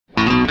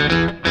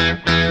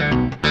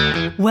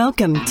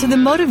Welcome to the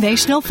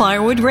Motivational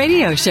Firewood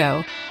Radio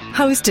Show,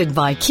 hosted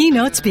by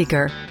keynote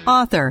speaker,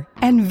 author,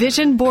 and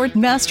vision board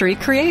mastery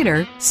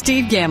creator,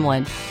 Steve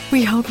Gamlin.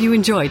 We hope you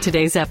enjoy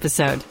today's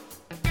episode.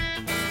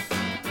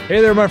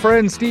 Hey there, my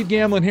friends. Steve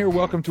Gamlin here.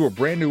 Welcome to a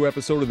brand new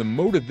episode of the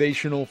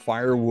Motivational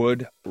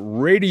Firewood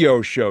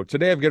Radio Show.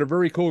 Today, I've got a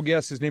very cool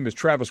guest. His name is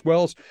Travis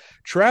Wells.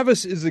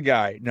 Travis is a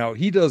guy. Now,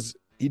 he does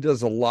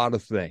a lot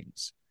of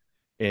things.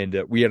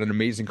 And we had an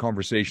amazing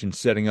conversation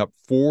setting up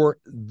for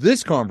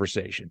this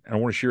conversation. And I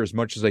want to share as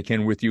much as I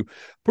can with you.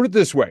 Put it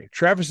this way.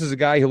 Travis is a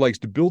guy who likes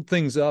to build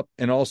things up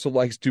and also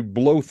likes to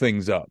blow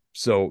things up.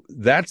 So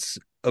that's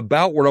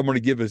about what I'm going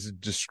to give as a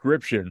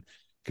description,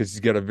 because he's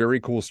got a very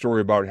cool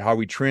story about how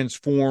he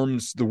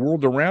transforms the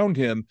world around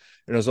him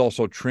and has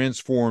also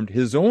transformed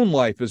his own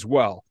life as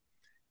well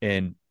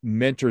and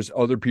mentors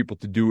other people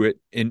to do it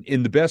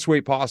in the best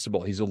way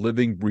possible. He's a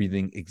living,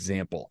 breathing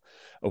example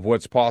of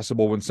what's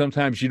possible when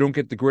sometimes you don't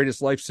get the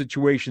greatest life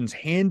situations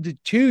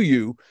handed to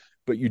you,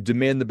 but you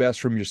demand the best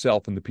from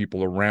yourself and the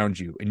people around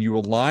you, and you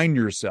align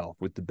yourself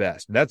with the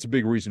best. And that's a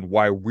big reason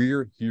why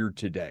we're here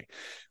today.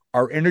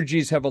 Our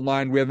energies have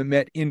aligned. We haven't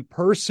met in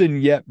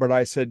person yet, but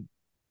I said,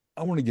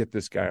 I want to get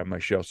this guy on my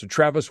show. So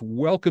Travis,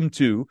 welcome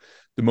to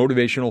the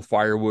Motivational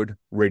Firewood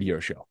Radio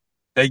Show.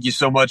 Thank you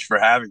so much for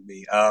having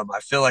me. I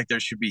feel like there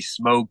should be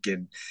smoke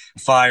and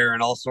fire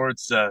and all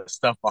sorts of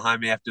stuff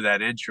behind me after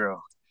that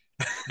intro.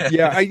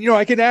 Yeah,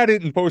 I can add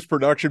it in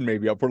post-production.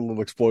 Maybe I'll put a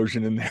little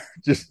explosion in there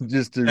just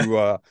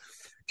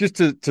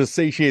to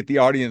satiate the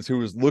audience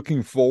who is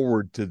looking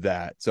forward to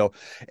that. So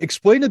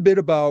explain a bit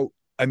about,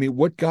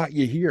 what got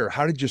you here?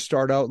 How did you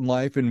start out in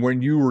life? And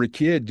when you were a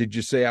kid, did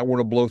you say, I want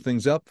to blow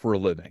things up for a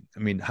living?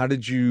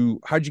 How'd you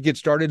get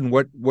started, and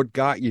what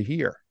got you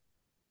here?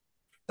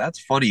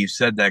 That's funny you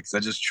said that, because I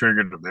just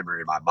triggered a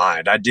memory in my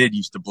mind. I did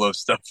used to blow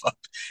stuff up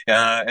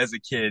as a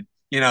kid,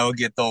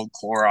 get the old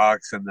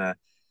Clorox and the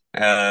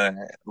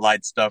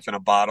light stuff in a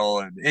bottle.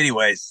 And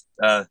anyways,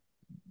 that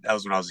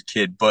was when I was a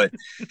kid. But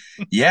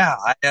yeah,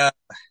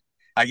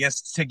 I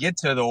guess to get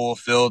to the oil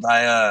field,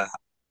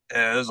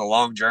 it was a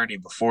long journey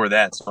before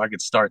that. So I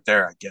could start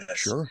there, I guess.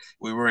 Sure.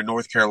 We were in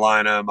North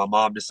Carolina. My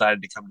mom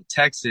decided to come to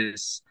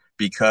Texas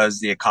because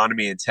the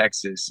economy in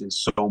Texas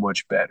is so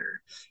much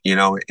better.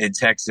 In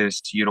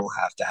Texas, you don't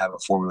have to have a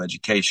formal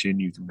education.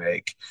 You can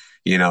make,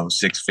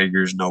 6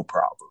 figures, no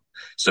problem.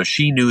 So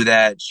she knew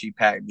that. She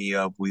packed me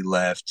up. We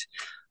left.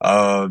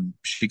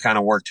 She kind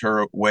of worked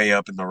her way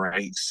up in the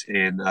ranks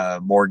in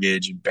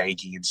mortgage and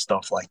banking and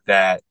stuff like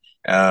that.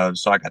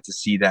 So I got to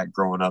see that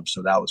growing up.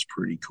 So that was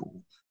pretty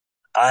cool.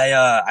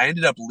 I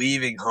ended up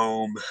leaving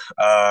home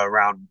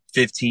around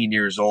 15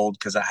 years old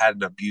because I had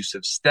an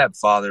abusive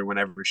stepfather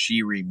whenever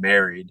she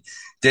remarried.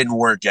 Didn't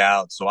work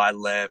out, so I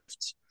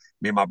left.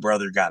 Me and my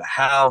brother got a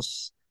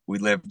house. We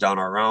lived on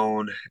our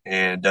own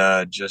and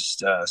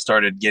just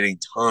started getting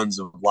tons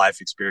of life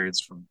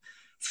experience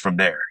from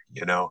there,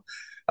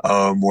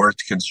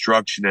 Worked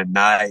construction at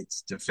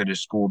nights to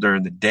finish school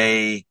during the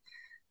day.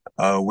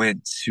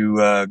 Went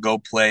to go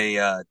play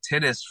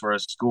tennis for a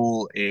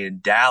school in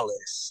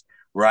Dallas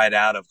right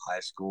out of high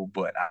school,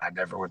 but I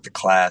never went to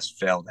class,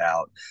 failed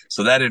out.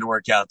 So that didn't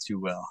work out too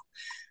well.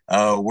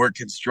 Worked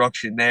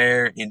construction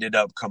there, ended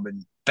up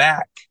coming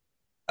back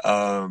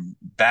home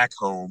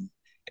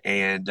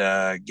and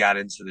got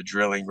into the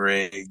drilling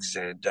rigs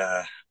and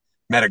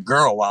met a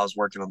girl while I was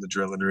working on the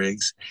drilling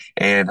rigs.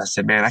 And I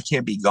said, man, I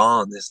can't be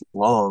gone this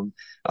long.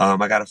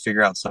 I got to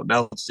figure out something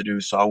else to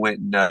do. So I went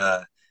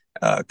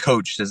and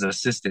coached as an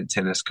assistant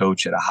tennis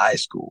coach at a high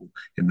school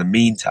in the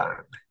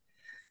meantime.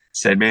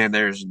 Said, man,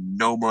 there's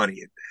no money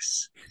in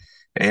this.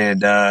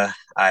 And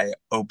I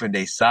opened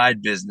a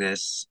side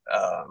business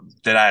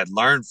that I had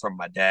learned from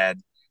my dad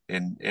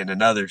in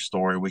another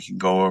story we can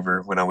go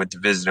over when I went to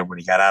visit him when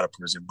he got out of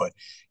prison. But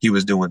he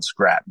was doing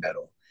scrap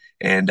metal.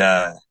 And,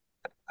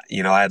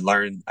 I'd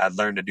learned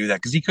to do that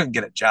because he couldn't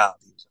get a job.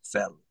 He was a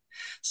felon.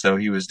 So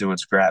he was doing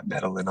scrap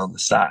metal on the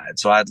side.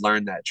 So I'd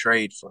learned that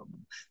trade from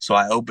him. So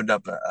I opened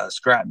up a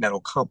scrap metal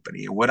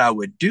company. And what I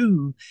would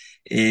do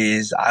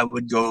is I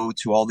would go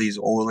to all these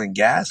oil and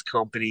gas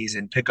companies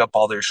and pick up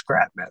all their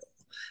scrap metal.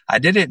 I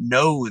didn't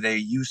know they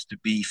used to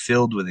be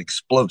filled with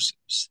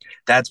explosives.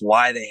 That's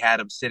why they had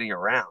them sitting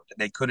around and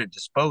they couldn't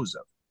dispose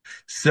of them.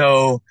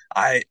 So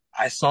I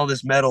saw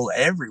this metal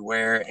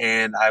everywhere,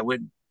 and I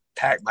went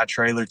packed my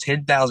trailer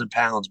 10,000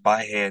 pounds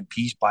by hand,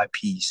 piece by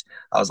piece.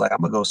 I was like, I'm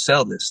going to go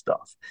sell this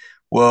stuff.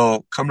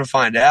 Well, come to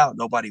find out,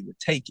 nobody would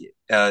take it.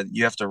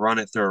 You have to run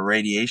it through a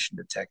radiation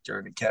detector,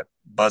 and it kept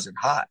buzzing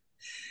hot.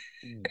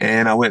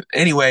 And I went,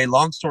 anyway,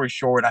 long story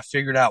short, I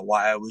figured out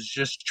why. It was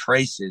just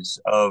traces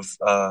of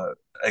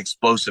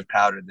explosive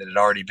powder that had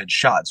already been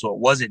shot. So it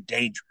wasn't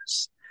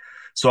dangerous.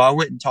 So I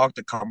went and talked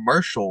to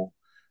commercial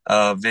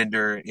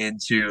vendor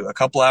into a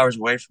couple hours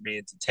away from me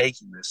into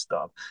taking this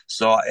stuff.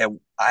 So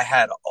I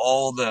had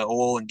all the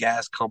oil and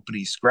gas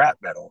companies scrap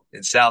metal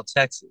in South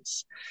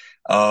Texas.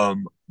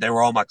 They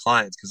were all my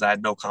clients because I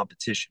had no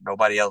competition.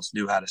 Nobody else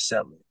knew how to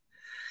sell it.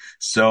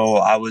 So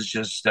I was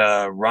just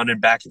running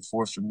back and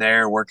forth from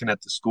there, working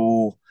at the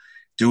school,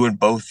 doing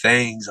both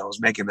things. I was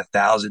making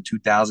 $1,000,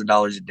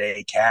 $2,000 a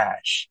day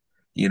cash,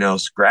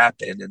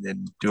 scrapping and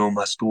then doing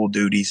my school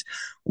duties.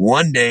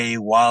 One day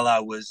while I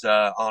was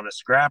on a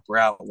scrap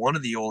route, one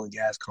of the oil and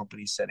gas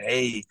companies said,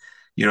 "Hey,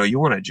 you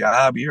want a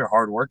job? You're a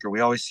hard worker. We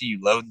always see you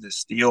loading this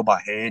steel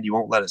by hand. You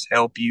won't let us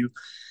help you."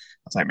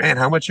 I was like, "Man,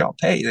 how much y'all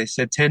pay?" They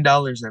said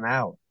 $10 an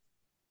hour.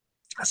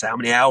 I said, "How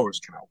many hours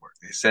can I work?"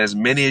 They said, "As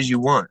many as you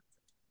want.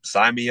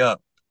 Sign me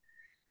up."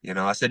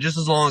 I said, "Just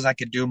as long as I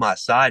could do my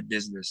side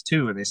business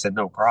too." And they said,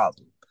 "No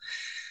problem."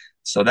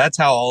 So that's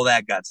how all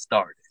that got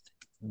started.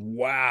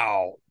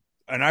 Wow.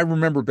 And I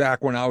remember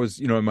back when I was,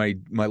 in my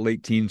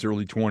late teens,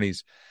 early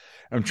 20s,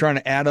 I'm trying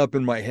to add up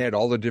in my head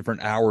all the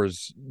different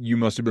hours you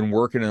must have been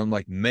working. And I'm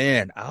like,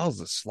 man, I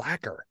was a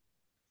slacker.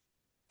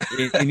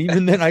 And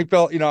even then I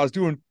felt, I was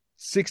doing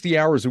 60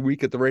 hours a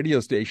week at the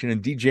radio station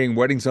and DJing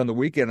weddings on the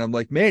weekend. I'm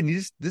like, man,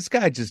 this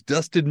guy just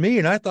dusted me.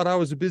 And I thought I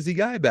was a busy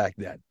guy back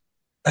then.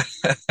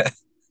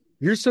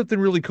 Here's something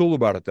really cool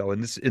about it, though.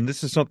 And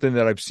this is something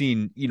that I've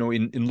seen,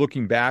 in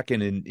looking back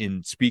and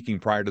in speaking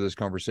prior to this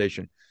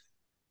conversation.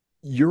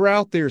 You're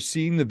out there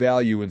seeing the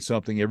value in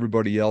something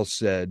everybody else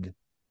said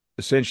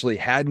essentially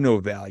had no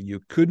value,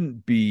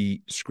 couldn't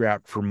be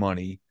scrapped for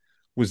money,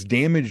 was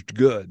damaged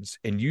goods,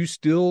 and you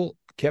still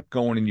kept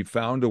going and you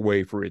found a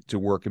way for it to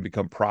work and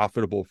become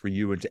profitable for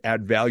you and to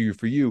add value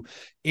for you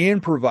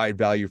and provide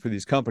value for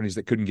these companies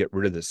that couldn't get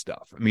rid of this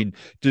stuff. I mean,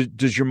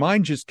 does your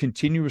mind just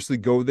continuously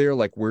go there?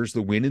 Like, where's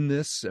the win in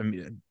this? I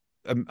mean,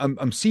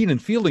 I'm seeing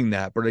and feeling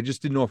that, but I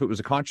just didn't know if it was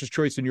a conscious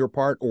choice on your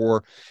part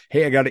or,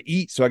 hey, I got to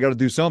eat, so I got to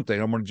do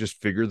something. I'm going to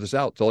just figure this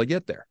out till I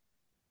get there.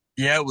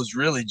 Yeah, it was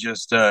really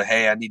just,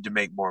 hey, I need to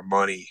make more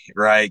money,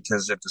 right?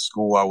 Because at the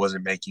school I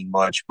wasn't making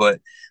much.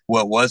 But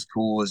what was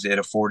cool is it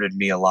afforded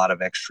me a lot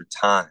of extra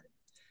time.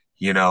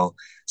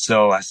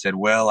 So I said,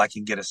 well, I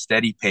can get a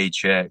steady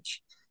paycheck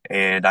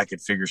and I could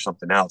figure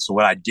something out. So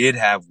what I did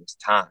have was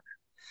time,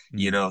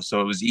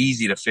 so it was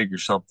easy to figure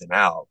something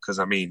out. Because,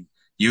 I mean,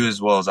 you as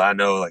well as I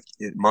know, like,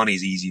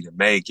 money's easy to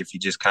make if you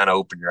just kind of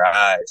open your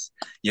eyes,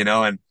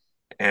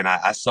 and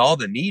I saw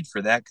the need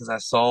for that because I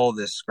saw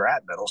this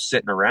scrap metal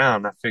sitting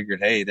around. I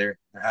figured, hey, there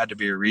had to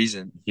be a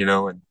reason,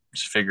 and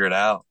just figure it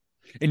out.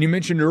 And you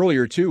mentioned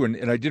earlier too,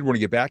 and I did want to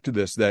get back to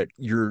this, that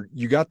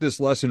you got this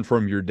lesson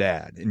from your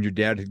dad, and your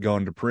dad had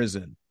gone to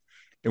prison.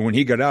 And when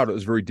he got out, it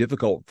was very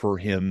difficult for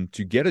him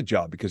to get a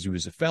job because he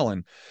was a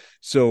felon.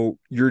 So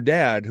your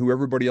dad, who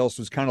everybody else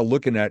was kind of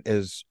looking at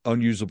as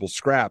unusable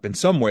scrap in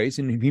some ways,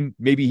 and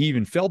maybe he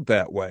even felt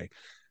that way,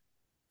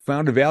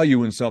 found a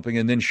value in something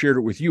and then shared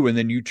it with you, and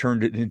then you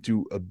turned it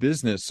into a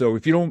business. So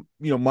if you don't,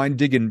 mind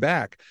digging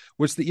back,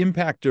 what's the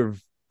impact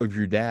of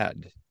your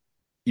dad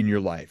in your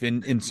life?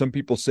 And some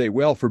people say,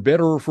 well, for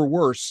better or for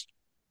worse,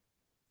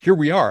 here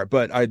we are.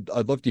 But I'd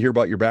love to hear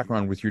about your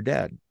background with your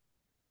dad.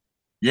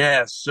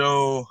 Yeah,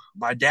 so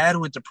my dad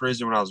went to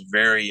prison when I was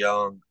very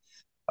young.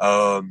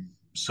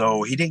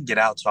 So he didn't get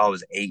out till I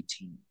was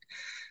 18.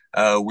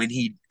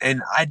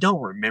 And I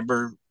don't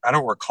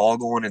recall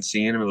going and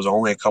seeing him. It was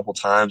only a couple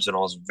times and I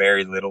was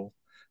very little,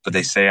 but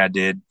they say I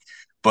did.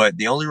 But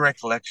the only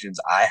recollections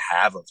I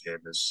have of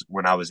him is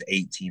when I was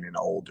 18 and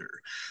older.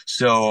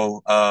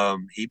 So,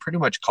 he pretty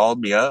much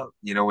called me up,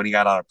 when he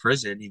got out of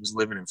prison. He was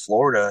living in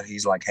Florida.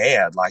 He's like, "Hey,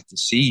 I'd like to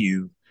see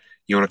you.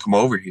 You want to come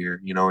over here?"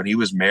 And he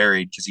was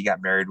married because he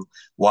got married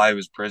while he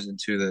was in prison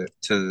to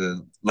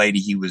the lady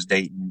he was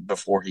dating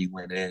before he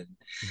went in.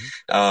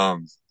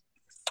 Mm-hmm.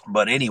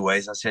 But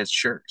anyways, I said,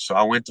 sure. So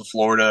I went to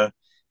Florida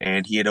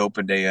and he had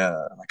opened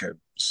a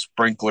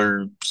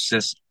sprinkler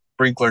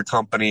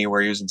company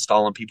where he was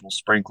installing people's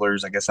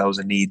sprinklers. I guess that was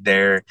a need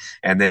there.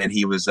 And then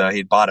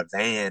he'd bought a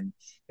van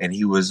and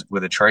he was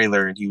with a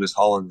trailer and he was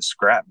hauling the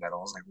scrap metal.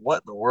 I was like,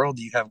 what in the world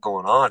do you have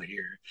going on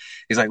here?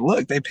 He's like,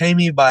 look, they pay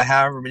me by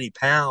however many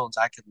pounds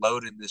I could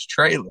load in this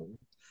trailer.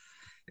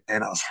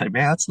 And I was like,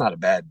 man, that's not a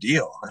bad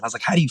deal. And I was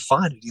like, how do you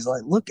find it? He's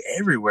like, look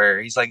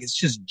everywhere. He's like, it's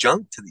just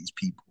junk to these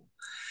people.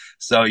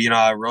 So,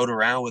 I rode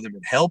around with him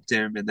and helped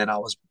him. And then I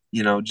was,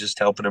 just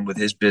helping him with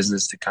his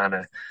business to kind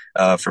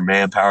of, for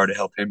manpower to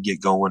help him get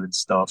going and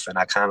stuff. And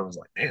I kind of was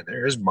like, man,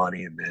 there is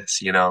money in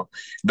this,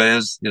 but it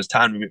was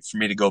time for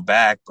me to go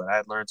back. But I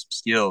had learned some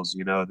skills,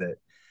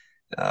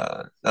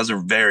 that was a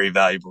very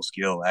valuable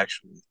skill,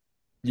 actually.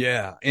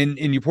 Yeah. And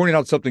you pointed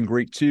out something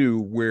great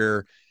too,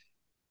 where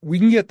we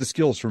can get the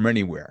skills from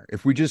anywhere.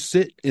 If we just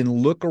sit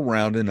and look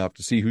around enough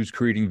to see who's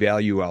creating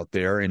value out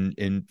there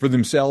and for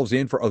themselves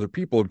and for other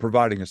people and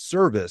providing a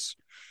service.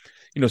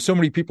 So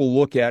many people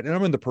look at, and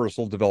I'm in the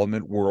personal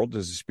development world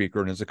as a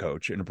speaker and as a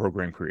coach and a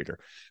program creator,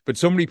 but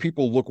so many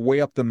people look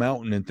way up the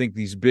mountain and think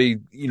these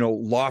big,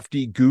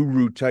 lofty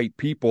guru type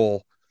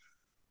people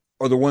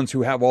are the ones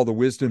who have all the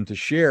wisdom to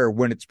share,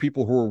 when it's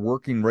people who are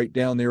working right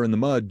down there in the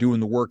mud, doing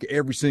the work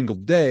every single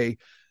day,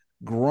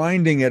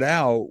 grinding it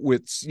out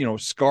with,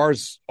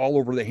 scars all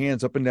over the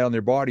hands, up and down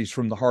their bodies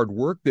from the hard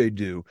work they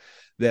do,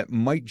 that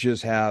might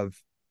just have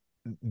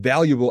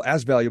valuable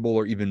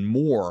or even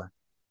more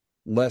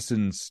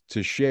lessons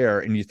to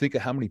share. And you think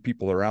of how many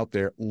people are out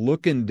there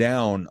looking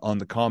down on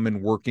the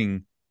common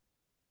working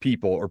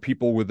people, or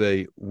people with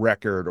a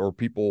record, or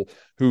people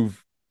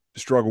who've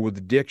struggled with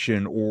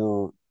addiction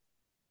or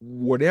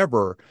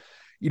whatever,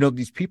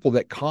 these people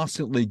that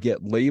constantly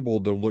get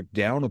labeled or looked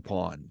down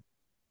upon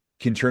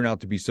can turn out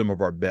to be some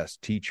of our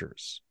best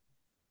teachers.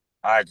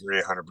 I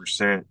agree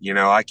 100%.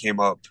 I came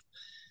up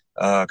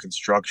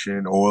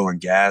construction, oil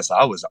and gas.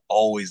 I was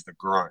always the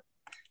grunt.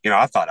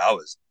 I thought I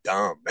was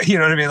dumb. You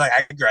know what I mean? Like,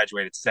 I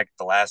graduated second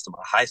to last in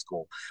my high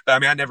school, but I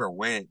mean, I never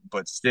went,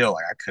 but still,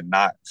 like, I could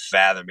not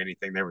fathom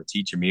anything they were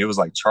teaching me. It was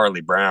like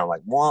Charlie Brown,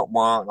 like, wah,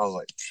 wah. And I was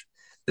like,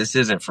 this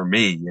isn't for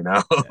me,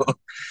 Yeah.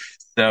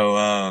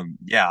 So,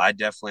 yeah, I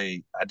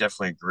definitely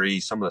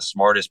agree. Some of the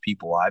smartest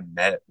people I've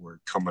met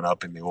were coming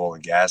up in the oil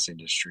and gas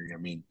industry. I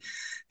mean,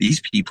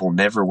 these people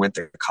never went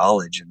to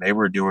college, and they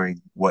were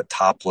doing what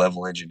top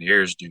level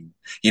engineers do.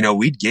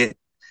 We'd get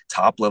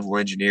top level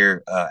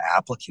engineer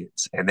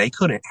applicants, and they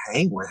couldn't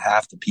hang with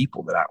half the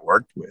people that I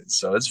worked with.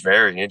 So it's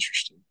very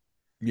interesting.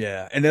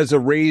 Yeah. And as a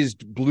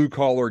raised blue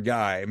collar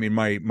guy, I mean,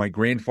 my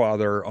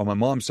grandfather on my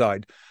mom's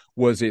side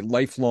was a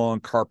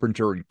lifelong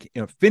carpenter,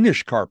 and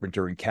Finnish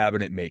carpenter and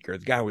cabinet maker.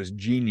 The guy was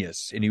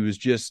genius. And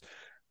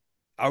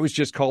I was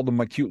just called him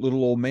my cute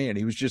little old man.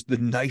 He was just the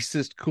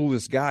nicest,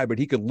 coolest guy, but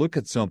he could look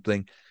at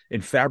something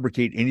and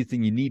fabricate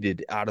anything you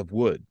needed out of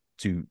wood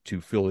to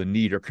fill a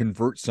need or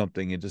convert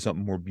something into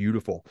something more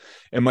beautiful.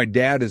 And my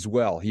dad as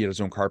well, he had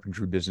his own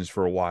carpentry business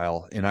for a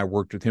while, and I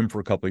worked with him for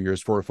a couple of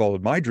years before I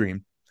followed my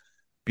dream,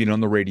 being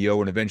on the radio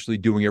and eventually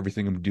doing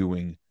everything I'm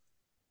doing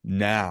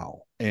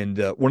now. And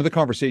one of the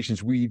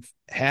conversations we've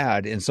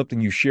had, and something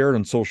you shared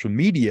on social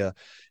media,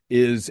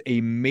 is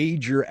a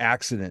major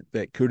accident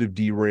that could have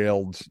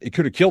derailed, it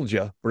could have killed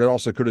you, but it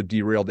also could have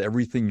derailed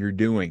everything you're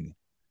doing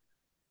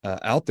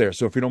out there.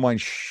 So if you don't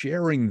mind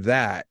sharing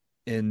that,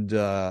 and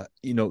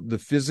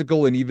the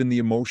physical and even the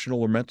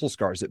emotional or mental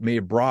scars that may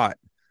have brought,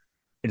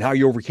 and how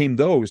you overcame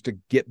those to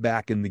get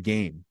back in the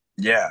game.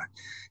 Yeah.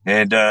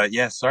 And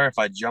yeah, sorry if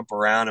I jump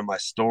around in my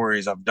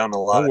stories. I've done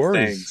a lot of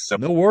things. So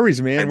no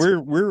worries, man.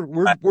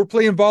 We're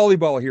playing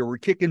volleyball here. We're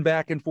kicking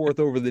back and forth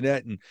over the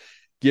net and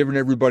giving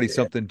everybody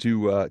something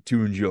to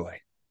enjoy.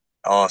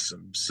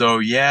 Awesome. So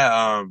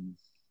yeah,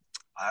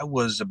 I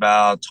was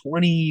about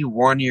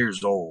 21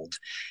 years old,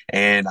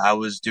 and I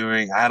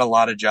had a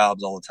lot of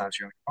jobs all the time.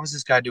 So you're like, how was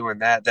this guy doing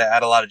that? I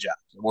had a lot of jobs.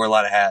 I wore a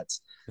lot of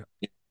hats.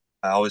 Yeah.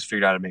 I always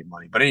figured out how to make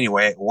money. But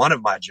anyway, one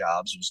of my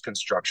jobs was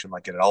construction,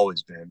 like it had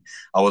always been.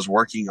 I was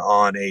working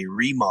on a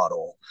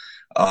remodel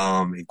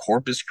in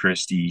Corpus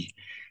Christi.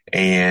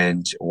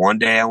 And one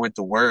day I went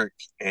to work,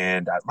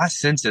 and my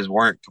senses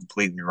weren't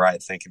completely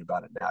right thinking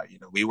about it now.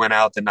 We went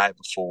out the night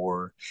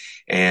before,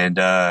 and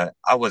I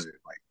wasn't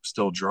like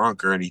still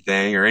drunk or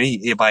anything or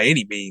by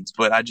any means,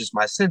 but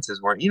my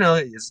senses weren't,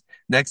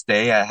 next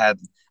day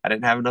I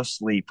didn't have enough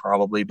sleep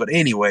probably. But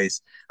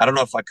anyways, I don't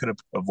know if I could have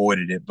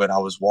avoided it, but I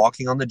was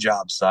walking on the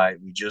job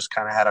site. We just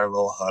kind of had our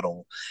little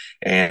huddle,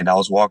 and I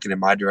was walking in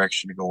my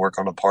direction to go work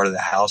on a part of the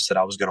house that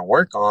I was going to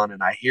work on.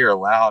 And I hear a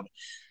loud,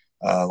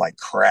 like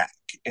crack.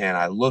 And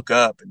I look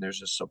up, and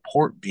there's a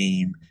support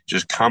beam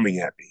just coming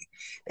at me.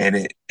 And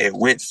it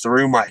went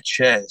through my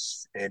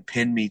chest and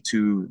pinned me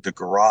to the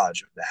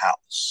garage of the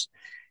house.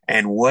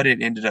 And what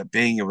it ended up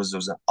being, it was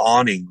an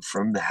awning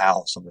from the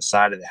house, on the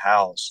side of the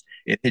house.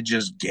 It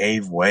just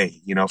gave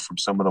way, from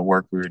some of the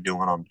work we were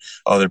doing on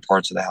other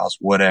parts of the house,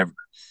 whatever.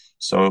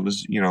 So it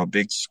was, a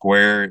big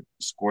square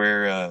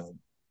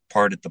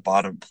part at the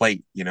bottom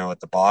plate, at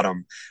the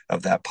bottom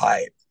of that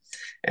pipe.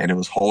 And it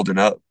was holding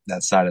up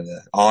that side of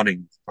the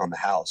awning on the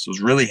house. It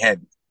was really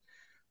heavy.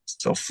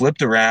 So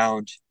flipped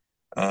around,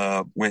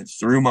 went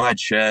through my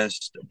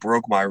chest,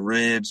 broke my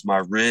ribs.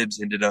 My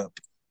ribs ended up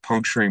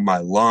puncturing my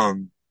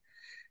lung.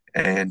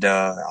 And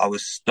I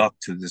was stuck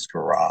to this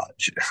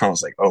garage. I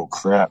was like, oh,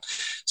 crap.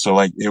 So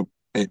like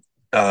it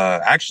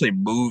actually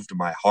moved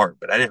my heart,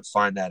 but I didn't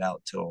find that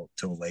out till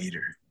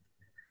later.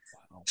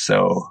 Wow.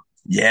 So,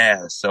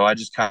 yeah. So I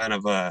just kind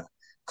of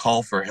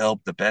call for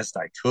help the best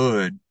I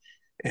could.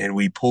 And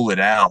we pull it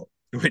out,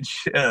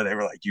 which they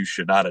were like, you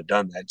should not have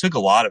done that. It took a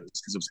lot of it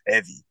because it was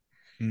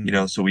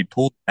heavy, so we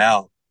pulled it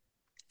out.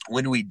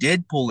 When we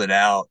did pull it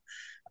out,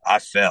 I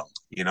fell,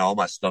 all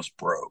my stuff's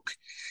broke.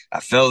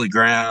 I fell to the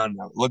ground.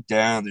 I looked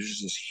down. There's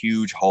just this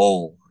huge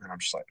hole. And I'm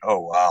just like,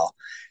 oh, wow.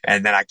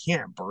 And then I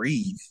can't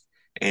breathe.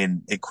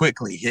 And it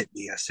quickly hit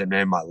me. I said,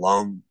 man, my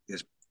lung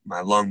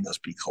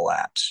must be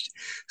collapsed.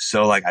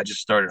 So like, I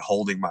just started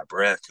holding my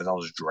breath because I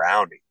was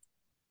drowning.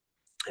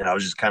 And I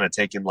was just kind of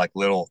taking like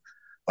little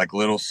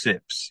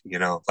sips,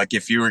 like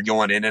if you were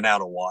going in and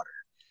out of water.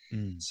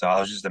 So I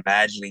was just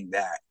imagining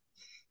that.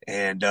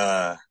 And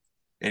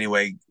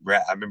anyway,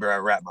 I remember I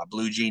wrapped my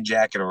blue jean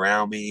jacket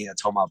around me. I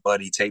told my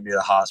buddy, take me to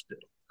the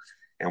hospital.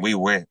 And we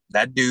went.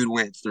 That dude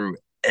went through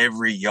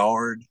every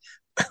yard.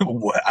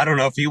 I don't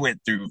know if he went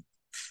through,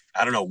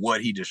 I don't know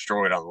what he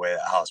destroyed on the way to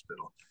the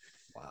hospital.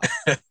 Wow.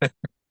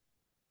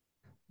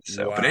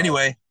 Wow. But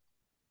anyway,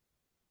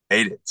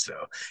 made it. So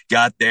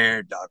got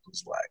there. Doc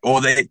was like,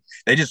 well, they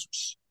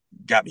just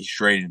got me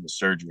straight into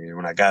surgery. And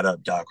when I got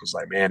up, Doc was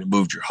like, man, it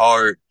moved your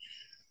heart.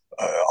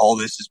 all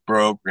this is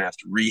broke. We're gonna have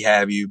to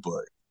rehab you,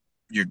 but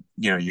you're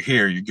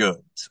here, you're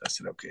good. So I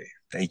said, okay,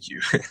 thank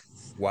you.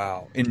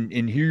 Wow. And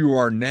here you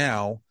are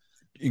now,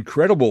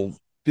 incredible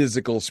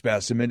physical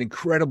specimen,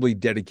 incredibly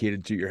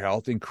dedicated to your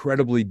health,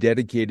 incredibly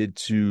dedicated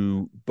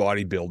to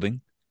bodybuilding.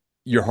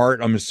 Your heart,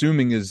 I'm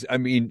assuming, is, I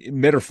mean,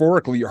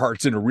 metaphorically, your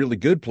heart's in a really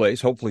good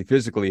place. Hopefully,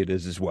 physically, it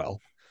is as well.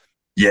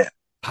 Yeah.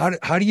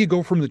 How do you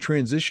go from the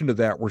transition to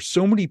that, where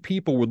so many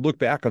people would look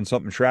back on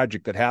something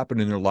tragic that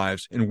happened in their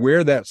lives and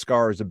wear that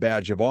scar as a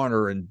badge of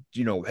honor, and,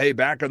 you know, hey,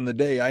 back in the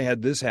day I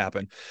had this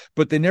happen,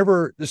 but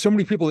there's so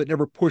many people that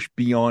never push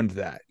beyond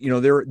that. You know,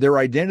 their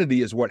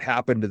identity is what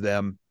happened to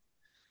them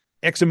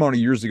X amount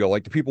of years ago,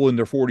 like the people in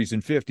their 40s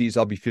and 50s,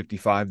 I'll be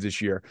 55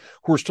 this year,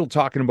 who are still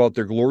talking about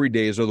their glory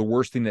days or the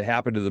worst thing that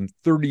happened to them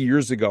 30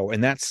 years ago,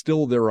 and that's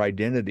still their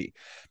identity.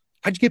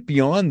 How'd you get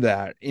beyond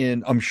that?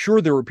 And I'm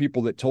sure there were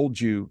people that told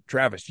you,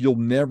 Travis, you'll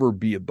never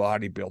be a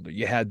bodybuilder.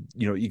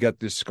 You got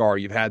this scar,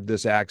 you've had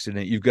this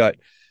accident, you've got,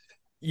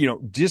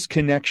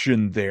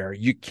 disconnection there.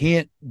 You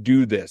can't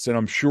do this. And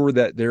I'm sure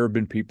that there have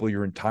been people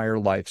your entire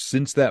life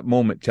since that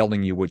moment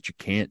telling you what you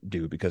can't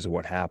do because of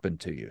what happened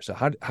to you. So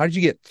how did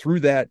you get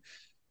through that,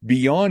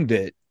 beyond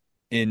it,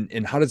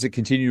 and how does it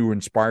continue to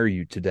inspire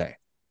you today?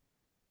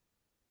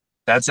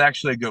 That's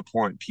actually a good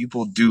point.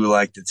 People do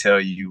like to tell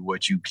you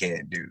what you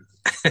can't do.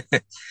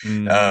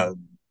 Mm.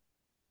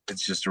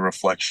 It's just a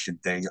reflection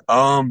thing.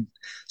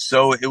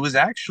 So it was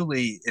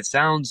actually, it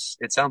sounds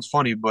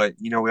funny, but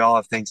we all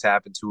have things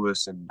happen to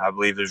us, and I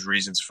believe there's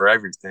reasons for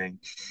everything.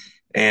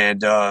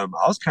 And I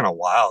was kind of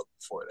wild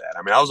before that.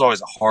 I mean, I was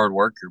always a hard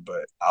worker,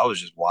 but I was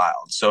just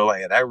wild. So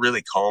like that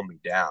really calmed me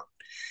down.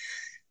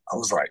 I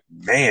was like,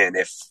 man,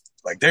 if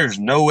like there's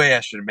no way I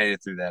should have made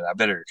it through that. I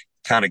better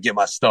kind of get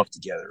my stuff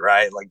together,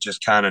 right? Like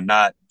just kind of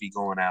not be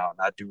going out,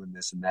 not doing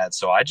this and that.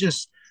 So I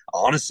just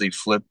honestly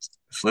flipped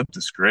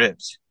the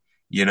script,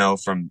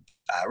 from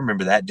I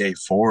remember that day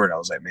forward, I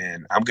was like,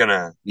 man, I'm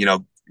gonna,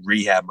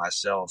 rehab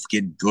myself,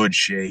 get in good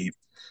shape,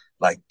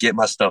 like get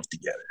my stuff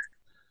together.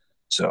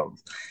 So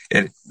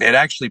it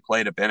actually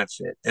played a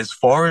benefit. As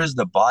far as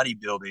the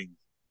bodybuilding,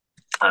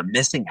 I'm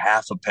missing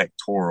half a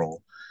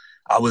pectoral.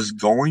 I was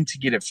going to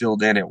get it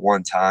filled in at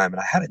one time,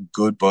 and I had a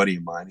good buddy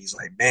of mine. He's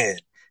like, man,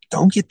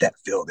 don't get that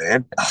filled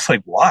in. I was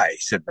like, why? He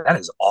said, that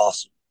is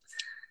awesome.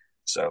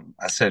 So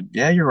I said,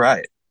 yeah, you're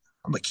right.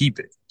 I'm gonna keep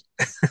it.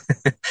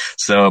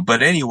 So,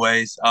 but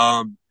anyways,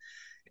 they're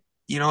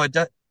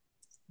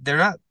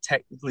not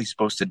technically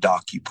supposed to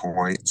dock you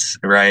points,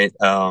 right?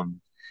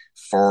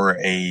 For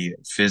a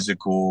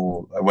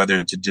physical, whether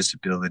it's a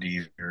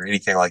disability or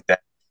anything like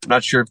that. I'm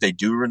not sure if they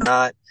do or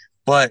not,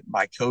 but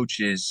my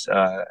coaches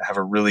have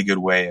a really good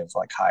way of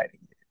like hiding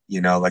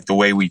it, like the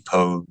way we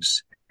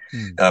pose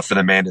for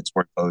the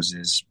mandatory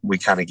poses, we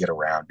kind of get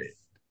around it.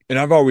 And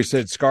I've always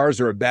said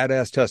scars are a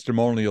badass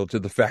testimonial to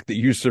the fact that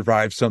you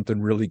survived something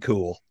really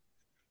cool.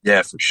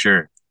 Yeah, for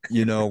sure.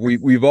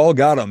 We've all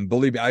got them.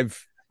 Believe me,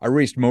 I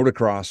raced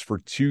motocross for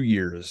 2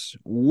 years,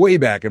 way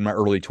back in my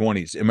early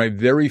 20s. In my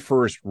very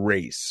first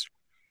race,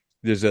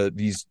 there's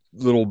these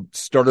little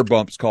starter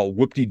bumps called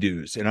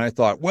whoop-de-doos. And I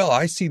thought, well,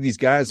 I see these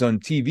guys on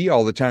TV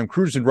all the time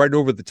cruising right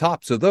over the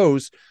tops of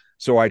those.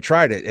 So I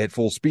tried it at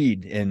full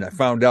speed, and I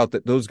found out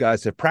that those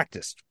guys have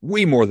practiced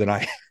way more than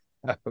I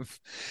have.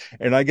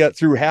 And I got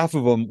through half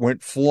of them,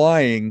 went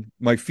flying.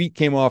 My feet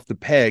came off the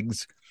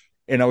pegs,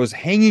 and I was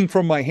hanging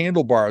from my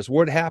handlebars.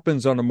 What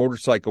happens on a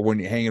motorcycle when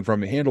you're hanging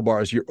from a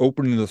handlebars? You're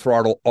opening the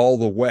throttle all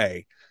the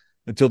way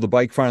until the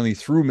bike finally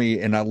threw me,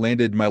 and I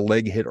landed, my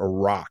leg hit a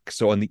rock.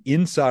 So on the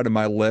inside of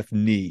my left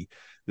knee,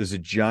 there's a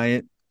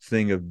giant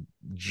thing of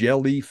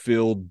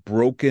jelly-filled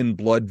broken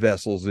blood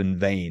vessels and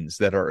veins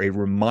that are a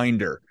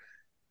reminder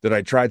that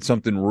I tried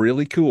something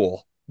really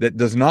cool that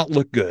does not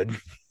look good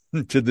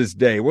to this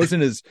day. It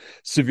wasn't as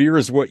severe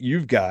as what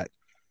you've got,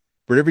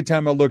 but every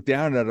time I look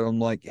down at it, I'm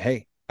like,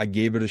 hey, I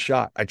gave it a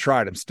shot. I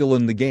tried. I'm still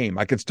in the game.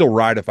 I could still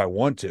ride if I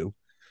want to.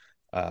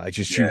 I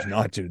just choose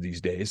not to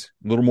these days.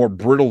 A little more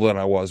brittle than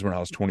I was when I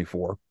was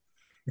 24.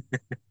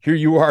 Here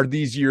you are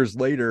these years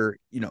later,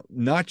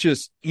 not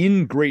just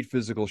in great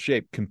physical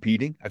shape,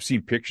 competing. I've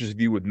seen pictures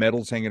of you with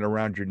medals hanging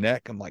around your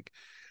neck. I'm like,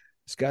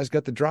 this guy's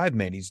got the drive,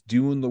 man. He's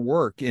doing the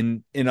work.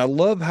 And I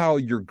love how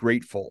you're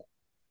grateful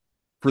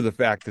for the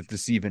fact that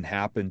this even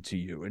happened to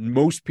you. And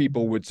most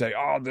people would say,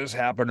 oh, this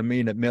happened to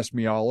me and it messed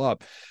me all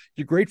up.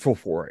 You're grateful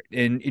for it.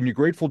 And you're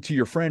grateful to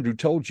your friend who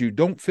told you,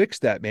 don't fix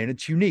that, man.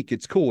 It's unique.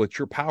 It's cool. It's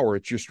your power.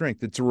 It's your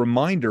strength. It's a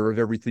reminder of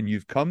everything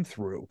you've come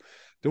through.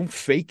 Don't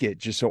fake it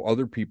just so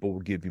other people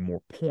will give you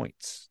more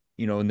points.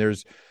 And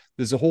there's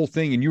a whole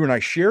thing, and you and I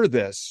share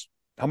this,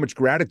 how much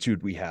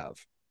gratitude we have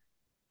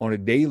on a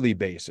daily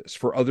basis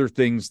for other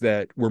things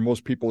that where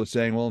most people are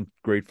saying, well, I'm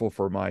grateful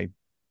for my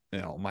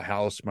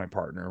house, my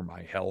partner,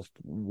 my health,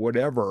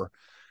 whatever,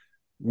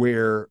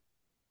 where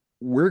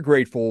we're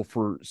grateful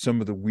for some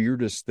of the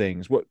weirdest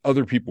things, what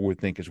other people would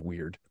think is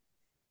weird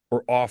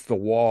or off the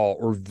wall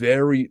or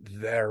very,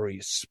 very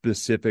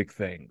specific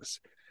things.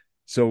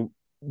 So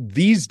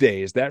these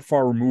days, that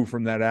far removed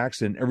from that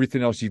accident,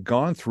 everything else you've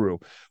gone through,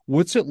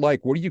 what's it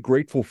like? What are you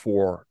grateful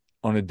for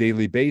on a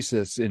daily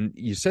basis. And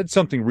you said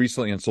something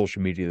recently on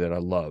social media that I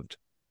loved,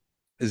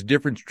 is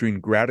difference between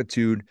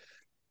gratitude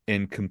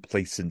and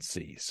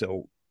complacency.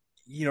 So,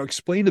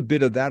 explain a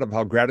bit of that, of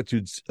how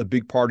gratitude's a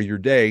big part of your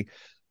day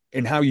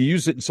and how you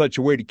use it in such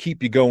a way to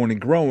keep you going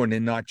and growing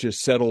and not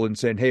just settle and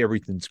saying, hey,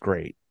 everything's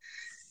great.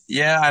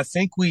 Yeah, I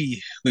think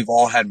we've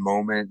all had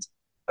moments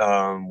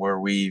where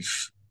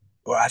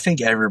I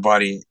think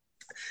everybody.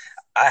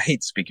 I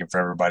hate speaking for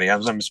everybody.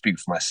 I'm going to speak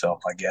for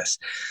myself, I guess.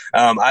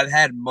 I've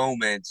had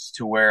moments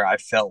to where I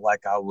felt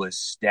like I was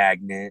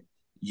stagnant,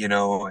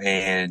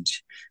 and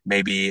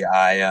maybe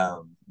I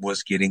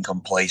was getting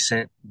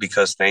complacent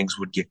because things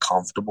would get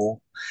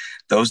comfortable.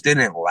 Those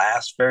didn't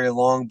last very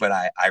long, but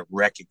I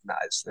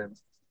recognized them.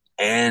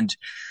 And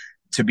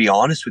to be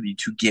honest with you,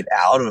 to get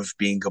out of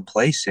being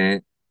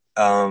complacent,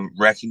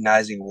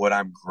 recognizing what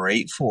I'm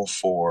grateful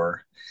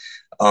for,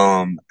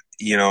 um,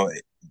 you know,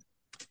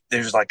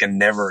 there's like a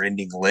never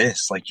ending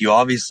list. Like you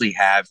obviously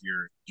have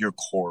your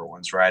core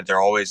ones, right?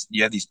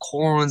 You have these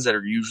core ones that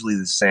are usually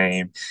the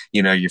same,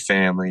 your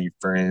family, your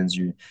friends,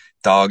 your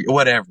dog,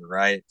 whatever,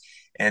 right?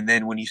 And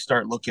then when you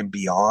start looking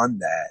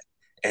beyond that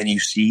and you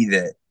see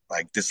that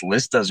like this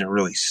list doesn't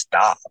really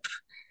stop,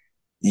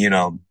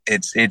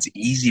 it's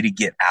easy to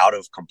get out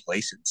of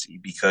complacency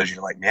because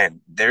you're like, man,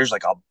 there's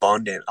like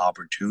abundant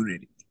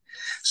opportunity.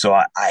 So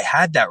I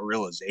had that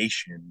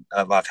realization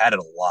I've had it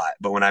a lot,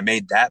 but when I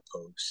made that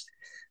post,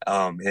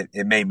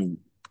 it made me,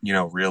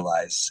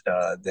 realize,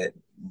 that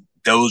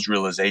those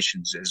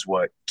realizations is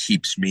what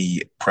keeps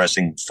me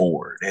pressing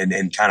forward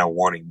and kind of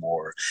wanting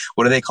more.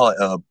 What do they call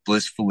it?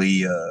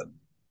 Blissfully,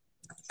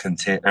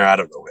 content, or I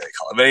don't know what they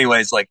call it, but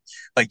anyways,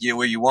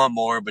 where you want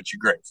more, but you're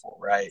grateful,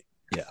 right?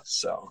 Yeah.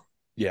 So.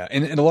 Yeah.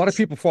 And a lot of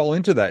people fall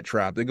into that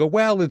trap. They go,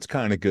 well, it's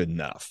kind of good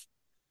enough.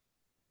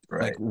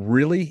 Right. Like,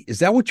 really? Is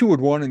that what you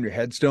would want on your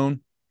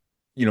headstone?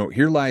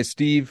 Here lies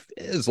Steve.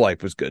 His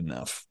life was good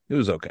enough. It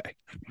was okay.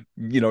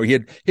 He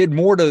had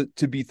more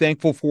to be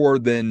thankful for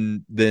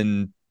than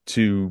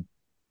to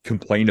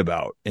complain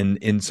about.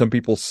 And some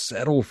people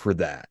settle for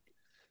that.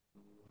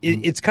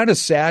 It's kind of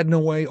sad in a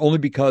way, only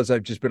because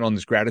I've just been on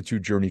this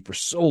gratitude journey for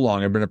so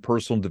long. I've been in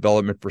personal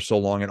development for so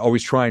long and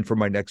always trying for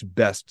my next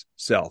best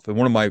self. And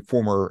one of my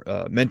former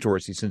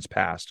mentors, he's since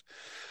passed,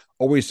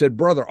 always said,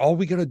 brother, all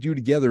we got to do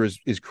together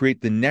is create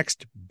the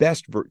next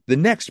best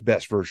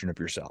version of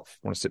yourself.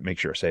 I want to make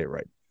sure I say it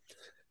right.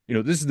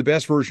 This is the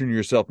best version of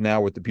yourself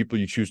now with the people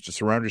you choose to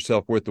surround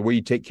yourself with, the way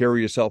you take care of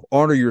yourself,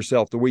 honor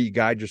yourself, the way you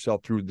guide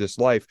yourself through this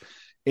life.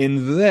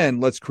 And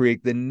then let's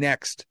create the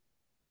next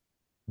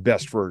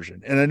best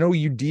version. And I know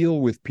you deal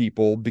with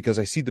people because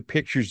I see the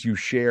pictures you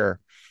share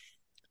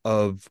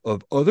of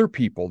other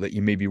people that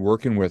you may be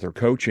working with or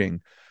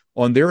coaching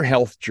on their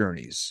health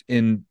journeys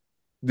in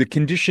the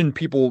condition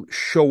people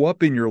show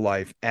up in your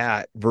life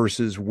at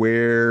versus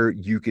where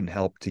you can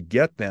help to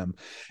get them.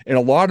 And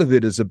a lot of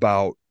it is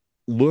about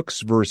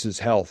looks versus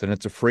health. And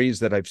it's a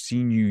phrase that I've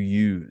seen you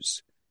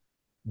use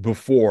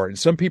before. And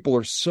some people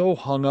are so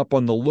hung up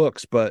on the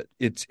looks, but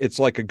it's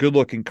like a good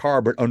looking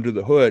car, but under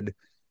the hood,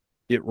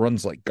 it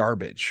runs like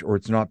garbage or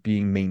it's not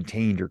being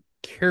maintained or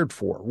cared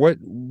for. What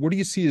do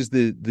you see as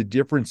the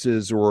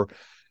differences or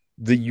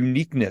the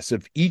uniqueness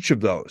of each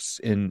of those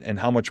and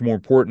how much more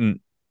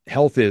important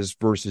health is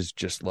versus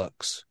just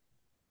looks?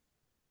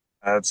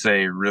 That's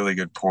a really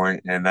good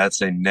point, and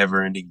that's a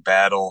never-ending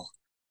battle.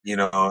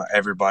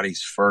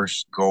 Everybody's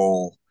first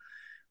goal,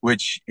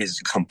 which is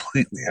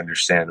completely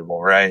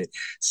understandable, right?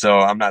 So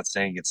I'm not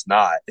saying it's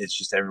not. It's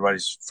just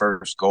everybody's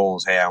first goal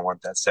is, hey, I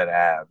want that set of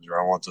abs,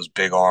 or I want those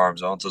big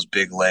arms, I want those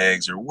big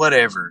legs, or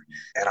whatever.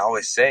 And I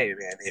always say,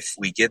 man, if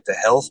we get the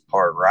health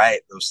part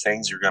right, those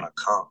things are going to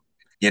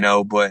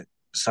come, but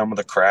some of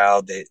the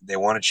crowd, they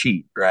want to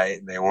cheat, right?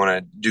 They want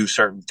to do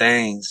certain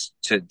things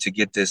to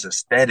get this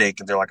aesthetic.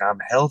 And they're like, I'm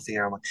healthy.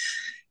 And I'm like,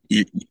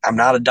 I'm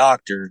not a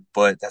doctor,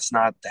 but that's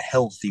not the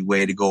healthy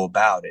way to go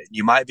about it.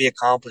 You might be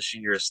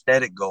accomplishing your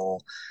aesthetic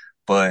goal,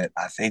 but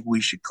I think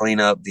we should clean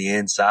up the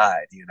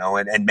inside,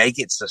 and make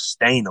it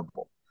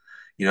sustainable.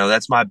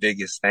 That's my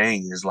biggest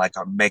thing is like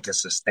make a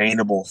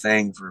sustainable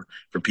thing for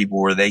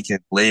people where they can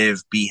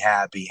live, be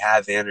happy,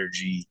 have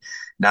energy,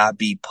 not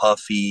be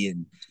puffy.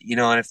 And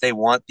if they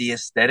want the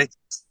aesthetics,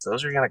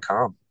 those are going to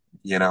come,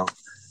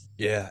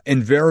 Yeah.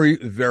 And very,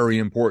 very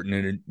important.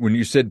 And when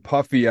you said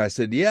puffy, I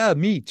said, yeah,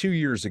 me 2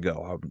 years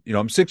ago,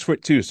 I'm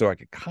 6'2", so I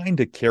could kind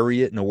of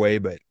carry it in a way,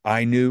 but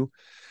I knew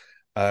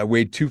I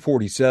weighed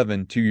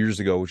 247 2 years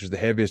ago, which is the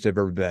heaviest I've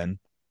ever been,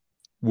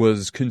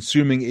 was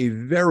consuming a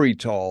very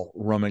tall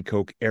rum and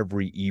coke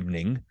every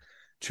evening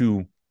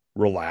to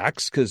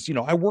relax. Cause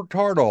I worked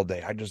hard all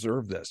day. I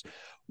deserve this.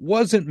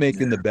 Wasn't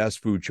making the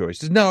best food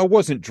choices. No, I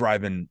wasn't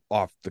driving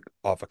off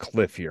a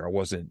cliff here. I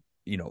wasn't,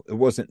 it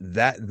wasn't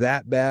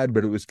that bad,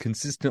 but it was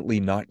consistently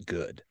not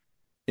good.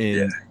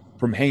 And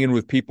from hanging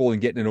with people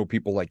and getting to know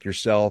people like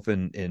yourself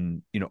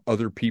and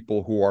other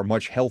people who are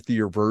much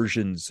healthier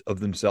versions of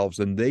themselves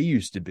than they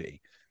used to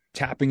be,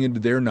 tapping into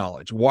their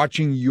knowledge,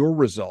 watching your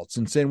results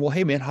and saying, well,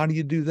 hey man, how do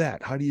you do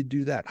that? How do you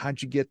do that?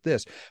 How'd you get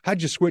this?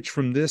 How'd you switch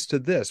from this to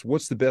this?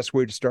 What's the best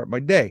way to start my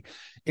day?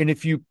 And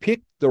if you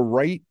pick the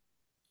right,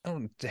 I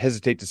don't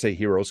hesitate to say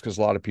heroes, because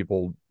a lot of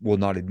people will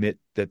not admit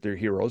that they're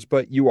heroes,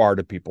 but you are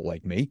to people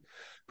like me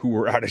who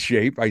are out of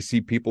shape. I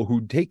see people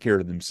who take care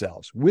of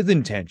themselves with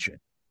intention,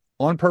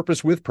 on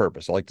purpose, with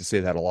purpose. I like to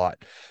say that a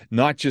lot,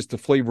 not just the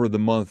flavor of the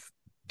month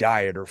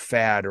diet or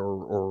fad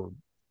or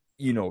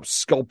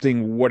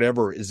sculpting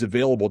whatever is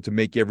available to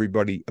make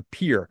everybody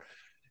appear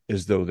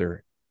as though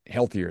they're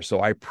healthier. So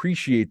I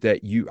appreciate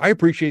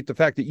the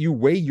fact that you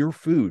weigh your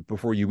food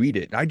before you eat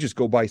it. I just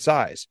go by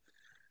size.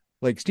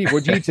 Like, Steve,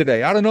 what'd you eat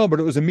today? I don't know,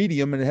 but it was a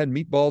medium and it had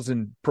meatballs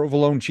and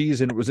provolone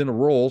cheese and it was in a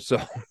roll. So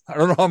I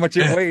don't know how much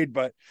it weighed,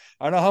 but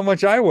I know how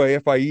much I weigh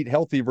if I eat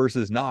healthy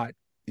versus not.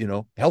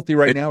 Healthy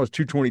right now is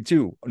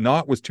 222.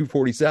 Not was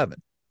 247.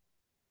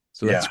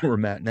 So that's where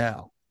I'm at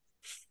now.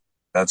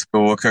 That's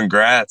cool. Well,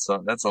 congrats.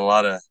 That's a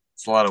lot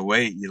of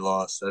weight you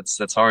lost.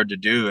 That's hard to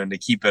do, and to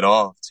keep it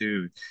off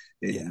too.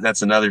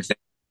 That's another thing.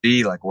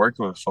 Like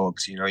working with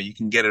folks, you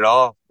can get it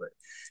off, but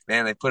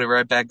man, they put it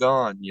right back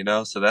on,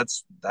 so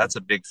that's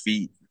a big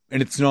feat.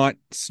 And it's not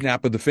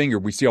snap of the finger.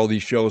 We see all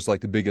these shows like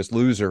The Biggest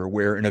Loser,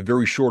 where in a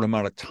very short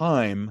amount of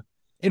time,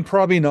 and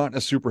probably not in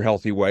a super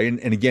healthy way,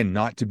 and again,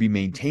 not to be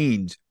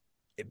maintained,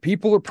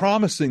 people are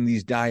promising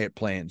these diet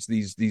plans,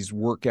 these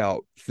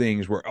workout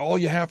things where all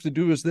you have to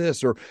do is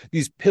this, or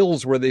these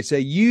pills where they say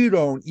you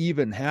don't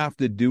even have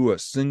to do a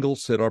single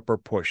sit-up or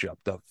push-up.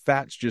 The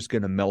fat's just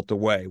going to melt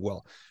away.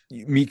 Well,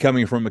 me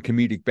coming from a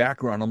comedic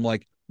background, I'm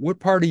like, what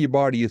part of your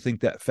body do you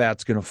think that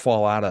fat's going to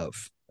fall out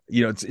of?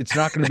 It's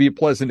not going to be a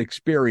pleasant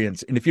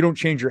experience. And if you don't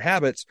change your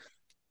habits,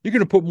 you're going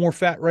to put more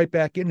fat right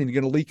back in and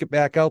you're going to leak it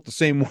back out the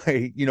same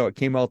way, it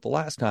came out the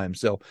last time.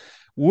 So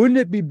wouldn't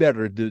it be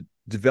better to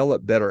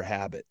develop better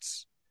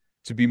habits,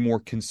 to be more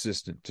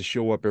consistent, to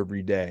show up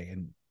every day?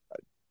 And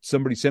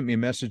somebody sent me a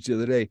message the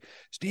other day,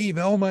 Steve,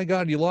 oh my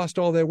God, you lost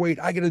all that weight.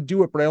 I got to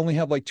do it, but I only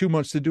have like 2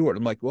 months to do it.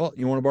 I'm like, well,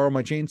 you want to borrow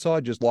my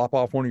chainsaw? Just lop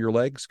off one of your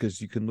legs, because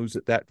you can lose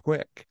it that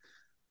quick.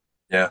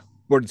 Yeah.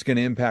 But it's going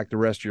to impact the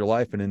rest of your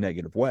life in a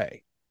negative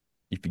way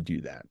if you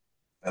do that.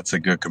 That's a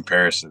good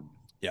comparison.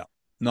 Yeah.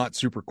 Not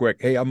super quick.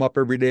 Hey, I'm up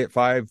every day at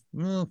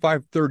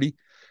 5:30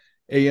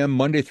 a.m.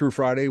 Monday through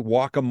Friday,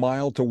 walk a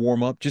mile to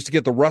warm up just to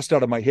get the rust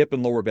out of my hip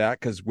and lower back,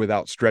 because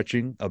without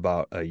stretching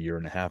about a year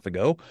and a half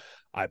ago,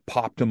 I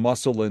popped a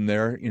muscle in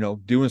there,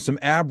 doing some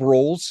ab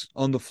rolls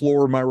on the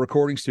floor of my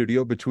recording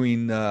studio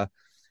between a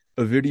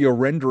video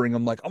rendering.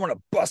 I'm like, I'm going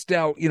to bust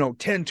out,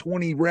 10,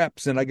 20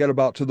 reps. And I got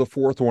about to the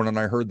fourth one and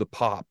I heard the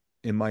pop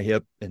in my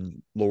hip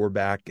and lower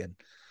back. And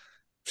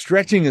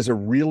stretching is a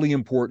really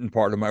important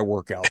part of my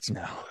workouts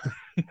now.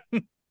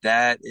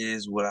 That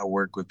is what I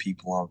work with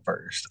people on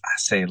first. I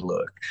say,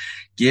 look,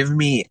 give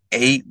me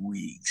 8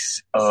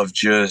 weeks of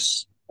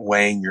just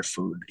weighing your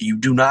food. You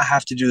do not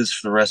have to do this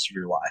for the rest of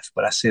your life.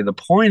 But I say the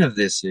point of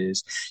this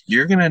is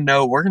we're going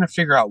to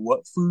figure out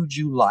what food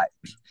you like.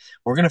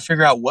 We're going to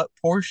figure out what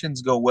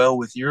portions go well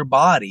with your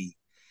body,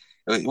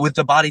 with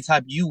the body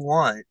type you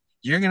want.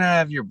 You're going to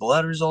have your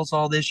blood results,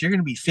 all this. You're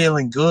going to be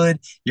feeling good.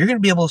 You're going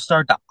to be able to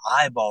start to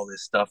eyeball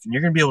this stuff, and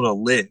you're going to be able to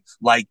live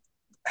like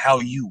how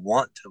you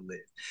want to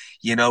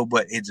live,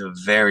 but it's a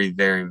very,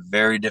 very,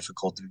 very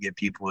difficult to get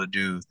people to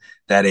do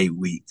that 8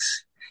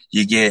 weeks.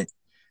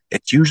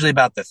 It's usually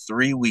about the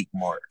 3-week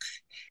mark,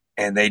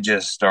 and they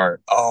just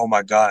start, oh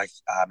my God,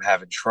 I'm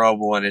having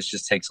trouble. And it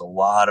just takes a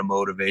lot of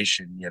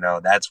motivation.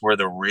 That's where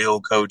the real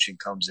coaching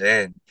comes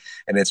in.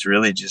 And it's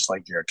really just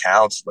like you're a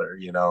counselor,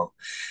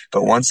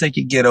 but once they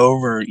could get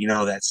over,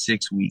 that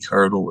 6-week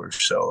hurdle or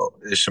so,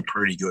 there's some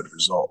pretty good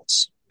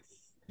results.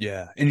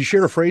 Yeah. And you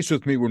shared a phrase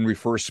with me when we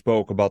first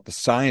spoke about the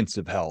science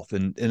of health.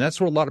 And that's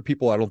what a lot of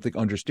people I don't think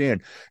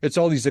understand. It's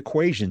all these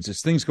equations.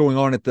 It's things going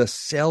on at the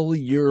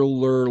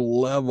cellular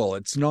level.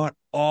 It's not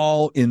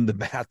all in the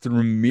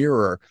bathroom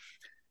mirror.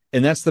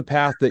 And that's the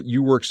path that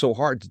you work so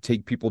hard to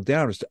take people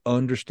down, is to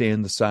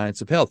understand the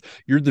science of health.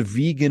 You're the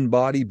vegan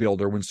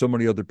bodybuilder when so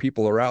many other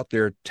people are out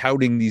there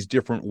touting these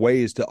different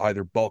ways to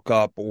either bulk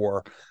up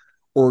or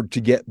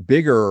to get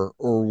bigger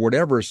or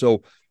whatever.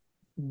 So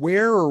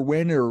where or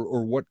when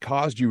or what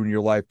caused you in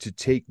your life to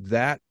take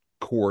that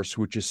course,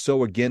 which is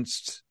so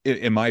against,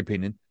 in my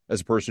opinion,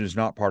 as a person who's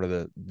not part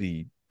of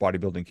the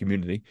bodybuilding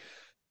community,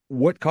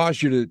 what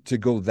caused you to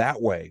go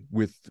that way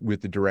with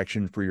the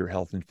direction for your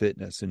health and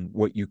fitness and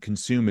what you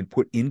consume and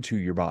put into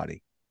your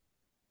body?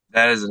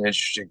 That is an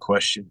interesting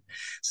question.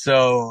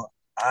 So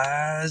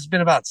it's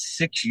been about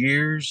 6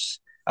 years.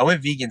 I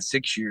went vegan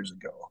 6 years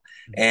ago,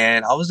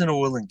 and I was in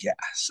oil and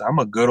gas. I'm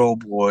a good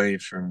old boy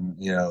from,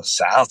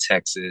 South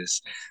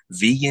Texas.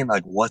 Vegan,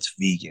 like, what's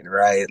vegan,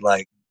 right?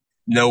 Like,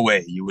 no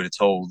way you would have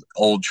told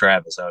old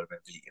Travis I would have been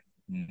vegan.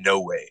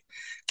 No way.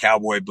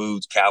 Cowboy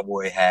boots,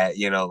 cowboy hat,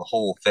 the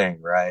whole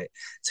thing, right?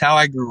 It's how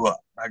I grew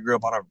up. I grew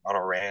up on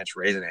a ranch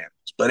raising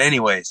animals. But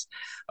anyways,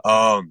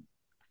 I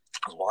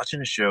was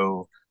watching a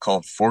show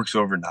called Forks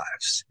Over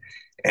Knives.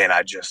 and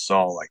I just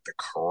saw like the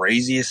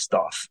craziest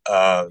stuff,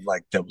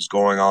 like that was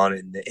going on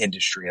in the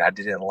industry, and I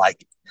didn't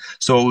like it.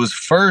 So it was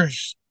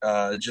first,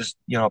 just,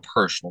 a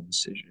personal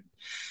decision.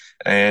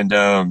 And,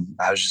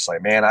 I was just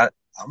like, man, I'm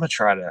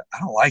gonna I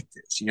don't like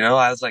this.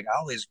 I was like, I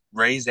always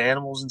raised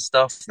animals and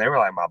stuff. They were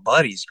like my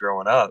buddies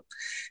growing up.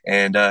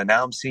 And,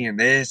 now I'm seeing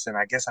this, and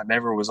I guess I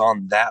never was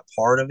on that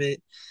part of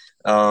it.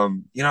 Let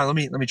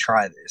me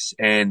try this.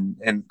 And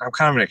I'm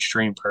kind of an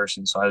extreme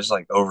person. So I was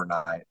like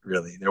overnight,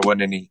 really, there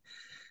wasn't any,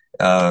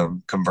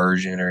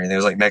 conversion or anything. It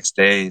was like next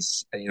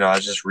days, I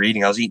was just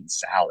reading, I was eating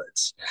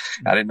salads.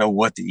 I didn't know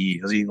what to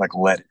eat. I was eating like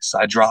lettuce.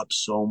 I dropped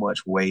so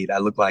much weight. I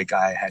looked like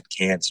I had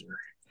cancer,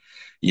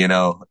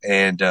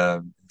 and,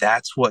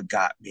 that's what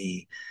got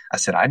me. I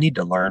said, I need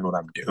to learn what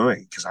I'm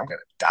doing because I'm going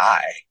to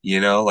die,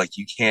 like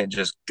you can't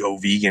just go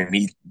vegan and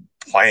eat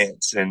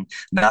plants and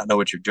not know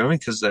what you're doing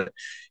because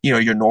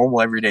your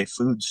normal everyday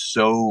food's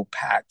so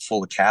packed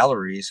full of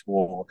calories.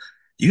 Well,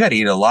 you got to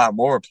eat a lot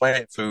more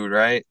plant food,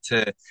 right?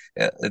 To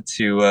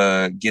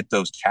get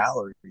those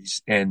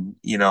calories. And,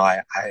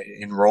 I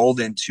enrolled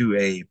into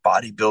a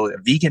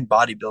vegan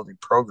bodybuilding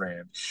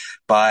program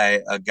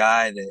by a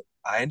guy that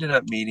I ended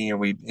up meeting, and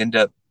we ended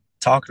up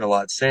talking a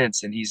lot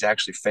since. And he's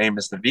actually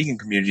famous in the vegan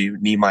community,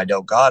 Nimai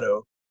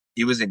Delgado.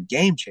 He was in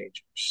Game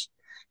Changers.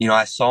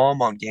 I saw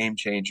him on Game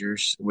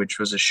Changers, which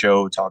was a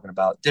show talking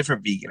about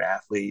different vegan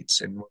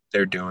athletes and what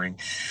they're doing.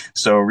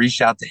 So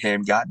reached out to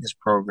him, got in his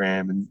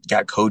program, and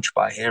got coached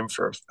by him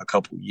for a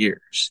couple of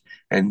years.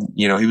 And,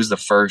 he was the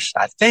first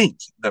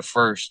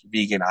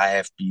vegan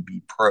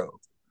IFBB pro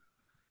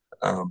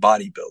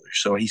bodybuilder.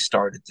 So he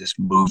started this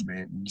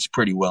movement, and he's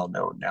pretty well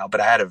known now.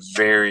 But I had a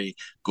very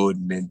good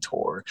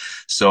mentor.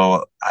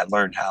 So I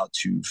learned how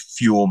to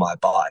fuel my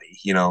body.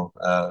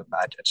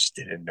 I just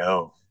didn't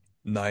know.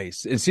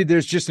 Nice. And see,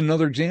 there's just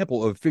another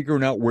example of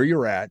figuring out where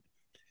you're at,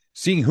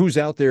 seeing who's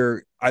out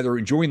there either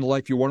enjoying the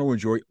life you want to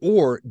enjoy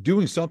or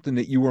doing something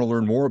that you want to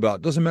learn more about.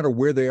 It doesn't matter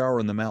where they are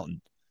on the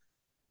mountain.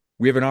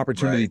 We have an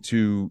opportunity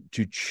to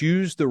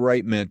choose the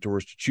right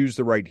mentors, to choose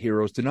the right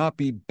heroes, to not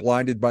be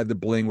blinded by the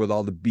bling with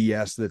all the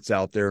BS that's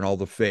out there and all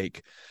the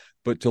fake,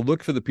 but to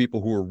look for the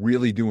people who are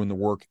really doing the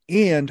work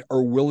and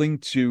are willing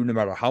to, no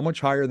matter how much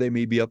higher they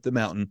may be up the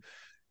mountain,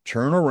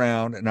 turn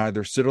around and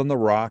either sit on the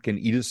rock and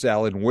eat a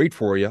salad and wait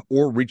for you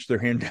or reach their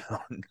hand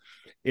down.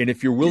 And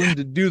if you're willing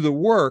to do the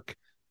work,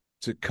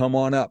 to come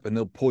on up, and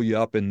they'll pull you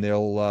up, and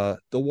they'll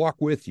walk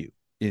with you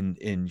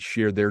and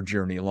share their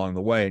journey along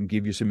the way and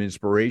give you some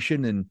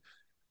inspiration. And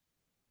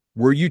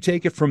where you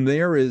take it from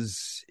there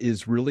is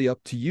really up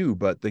to you.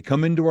 But they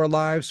come into our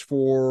lives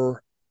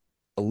for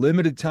a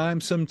limited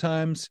time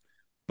sometimes,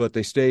 but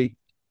they stay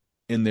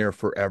in there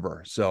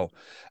forever. So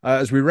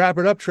as we wrap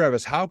it up,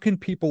 Travis, how can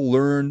people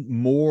learn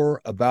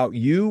more about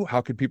you?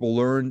 How can people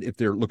learn if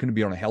they're looking to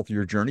be on a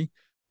healthier journey,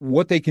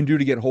 what they can do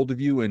to get hold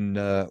of you, and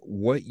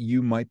what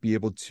you might be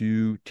able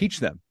to teach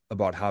them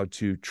about how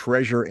to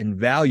treasure and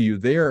value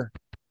their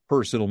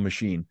personal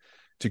machine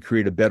to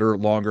create a better,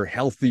 longer,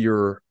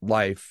 healthier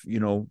life,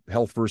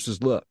 health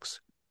versus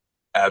looks?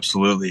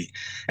 Absolutely.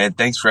 And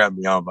thanks for having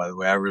me on, by the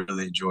way. I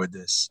really enjoyed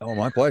this. Oh,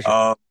 my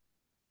pleasure.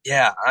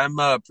 Yeah, I'm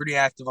pretty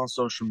active on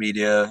social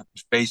media,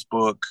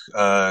 Facebook,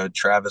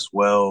 Travis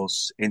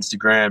Wells,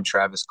 Instagram,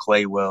 Travis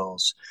Clay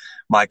Wells.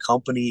 My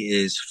company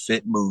is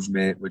Fit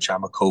Movement, which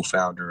I'm a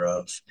co-founder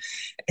of.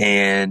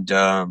 And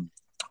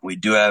we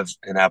do have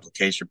an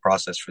application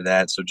process for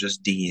that. So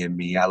just DM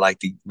me. I like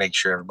to make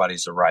sure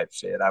everybody's the right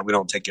fit. We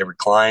don't take every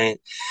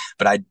client,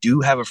 but I do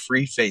have a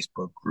free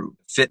Facebook group,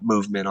 Fit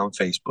Movement on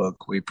Facebook.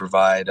 We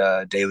provide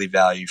daily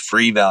value,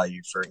 free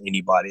value for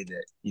anybody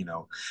that,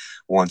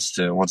 wants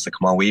to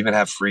come on. We even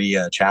have free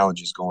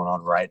challenges going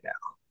on right now.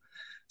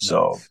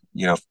 So,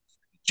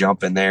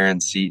 jump in there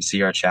and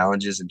see our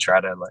challenges and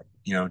try to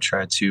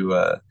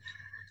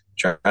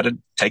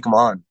take them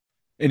on.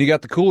 And you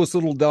got the coolest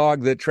little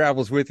dog that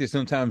travels with you.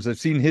 Sometimes I've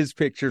seen his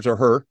pictures, or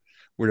her,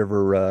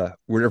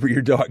 whatever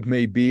your dog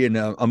may be. And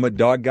I'm a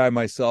dog guy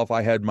myself.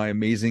 I had my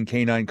amazing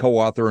canine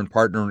co-author and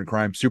partner in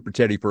crime, Super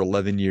Teddy, for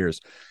 11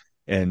 years.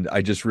 And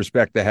I just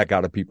respect the heck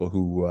out of people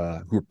who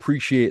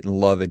appreciate and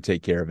love and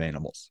take care of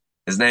animals.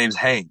 His name's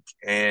Hank,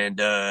 and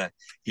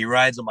he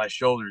rides on my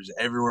shoulders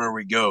everywhere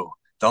we go.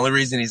 The only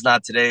reason he's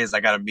not today is I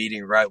got a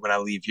meeting right when I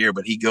leave here,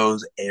 but he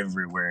goes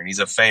everywhere, and he's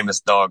a famous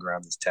dog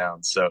around this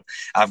town. So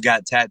I've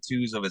got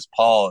tattoos of his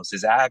paws,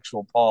 his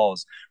actual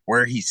paws,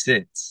 where he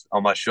sits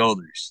on my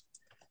shoulders.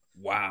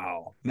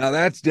 Wow. Now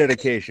that's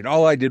dedication.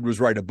 All I did was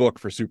write a book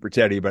for Super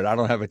Teddy, but I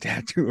don't have a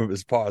tattoo of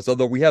his paws,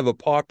 although we have a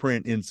paw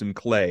print in some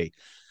clay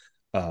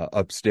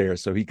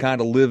upstairs. So he kind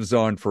of lives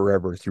on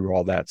forever through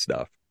all that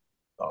stuff.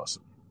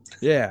 Awesome.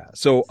 Yeah.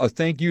 So a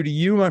thank you to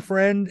you, my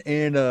friend,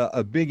 and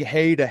a big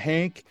hey to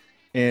Hank.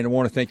 And I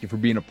want to thank you for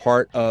being a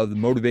part of the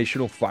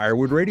Motivational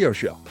Firewood Radio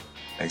Show.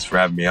 Thanks for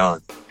having me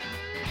on.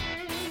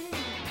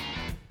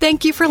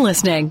 Thank you for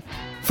listening.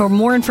 For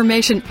more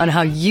information on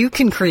how you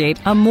can create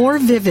a more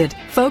vivid,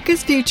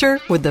 focused future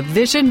with the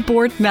Vision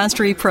Board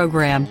Mastery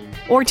Program,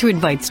 or to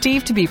invite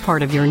Steve to be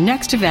part of your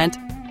next event,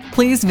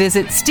 please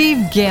visit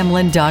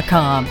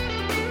stevegamlin.com.